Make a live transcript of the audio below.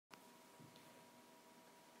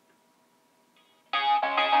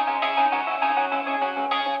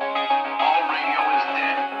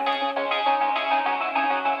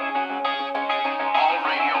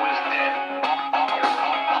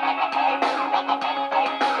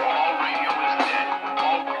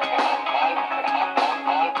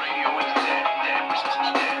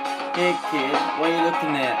Hey kid, what are you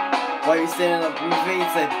looking at? Why are you standing up in my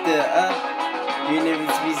face like that, You never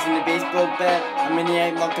seen a baseball bat? I'm in the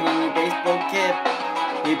act knocking on your baseball cap.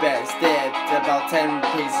 You better step about 10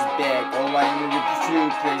 paces back, or lying in the true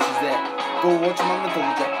places that. Go watch your mama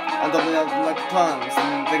told ya. I'm doubling out like a punks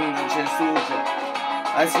and thinking that you're a soldier.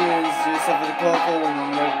 I see yourself at the call phone and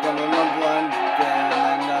we're gonna number one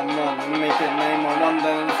and I'm not gonna make it 911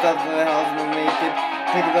 then stuff in the house and make it.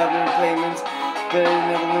 Pick it up in payments, but I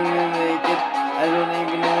never gonna make it. I don't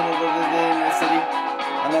even know what it is in the city.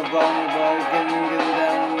 I'm not bound about getting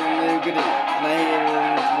down and they're good at it. And I hate it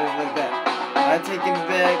when it's like that. I take it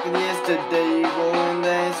back yesterday, rolling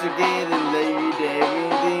dice, we're getting late.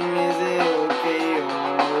 Everything is okay.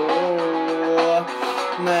 Oh,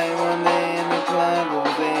 911 in the club, oh,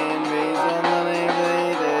 damn, raise on money,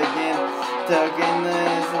 played again. Talking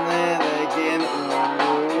this and that again.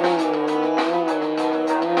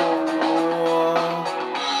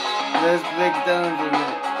 Let's break it down for a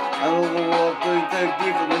minute. I don't know what to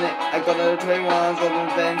give for a minute. I got a 21s on the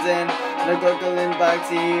fence and I got a in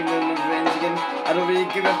backseat and the friends again. I don't really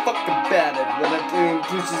give a fuck about it. When I'm doing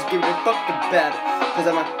pushes, give a fuck about it. Cause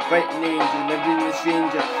I'm a fighting angel, never been a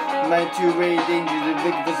stranger. My two-way danger, the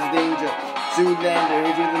big versus danger. Zoolander,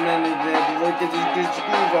 hit you with the man, the look at this good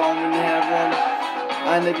groove on when you have one.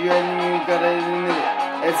 And if you ain't got it in a minute.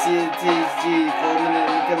 SCTG for a minute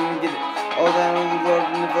and come and get it. All down the road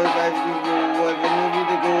in the first 5 people, I've been moving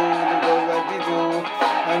to go, the first 5 people.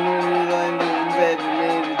 I'm really lying in bed and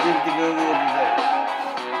made a drink in the water there.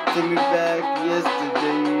 Take me back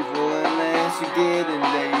yesterday for a night, you're getting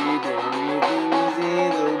late,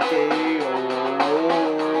 everything's okay, oh.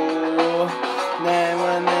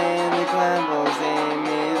 911, the climb was in,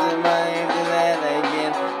 is a mind to that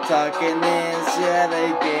again, talking this shit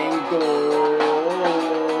again, go.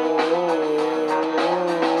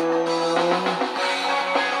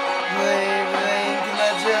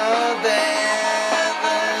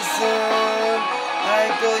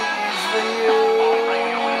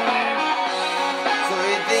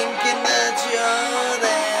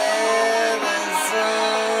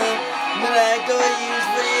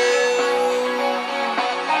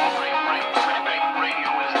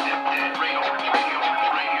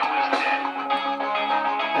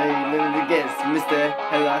 Mr.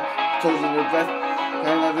 Hella, chosen the breath.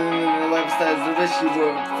 I'm living in the lifestyle of the risky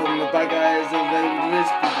world. From the bad guys of the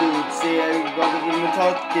risky dudes. See, I got it in the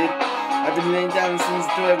talk kid. I've been laying down since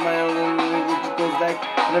 12 my own and it goes back.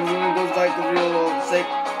 And everyone goes back to real old sick.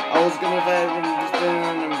 I was gonna fight and just spinning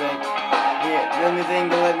on them back. Yeah, the only thing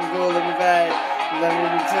to let me go, let me fight. Let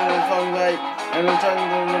me return the phone right. And I'm trying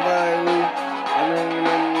to revive. And then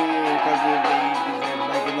because of the day, because I'm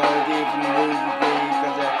like another day from the lose the day.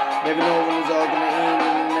 Because I never know when it's all gonna end,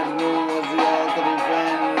 and you never know what's all gonna be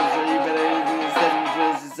friends. So you better set and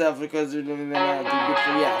place yourself because you're living that out to good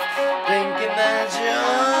for you. Thinking that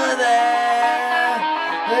you're there,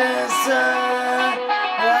 there's some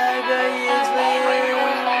like I used to be.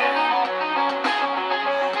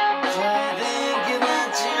 So thinking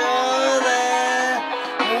that you're there,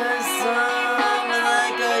 there's some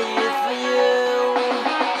like I used for you.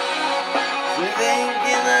 So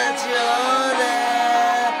thinking that you're there.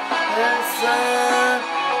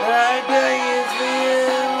 Like I used for you.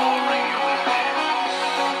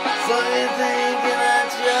 So you're thinking that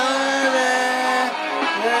you're there.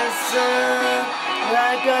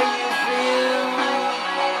 Like I used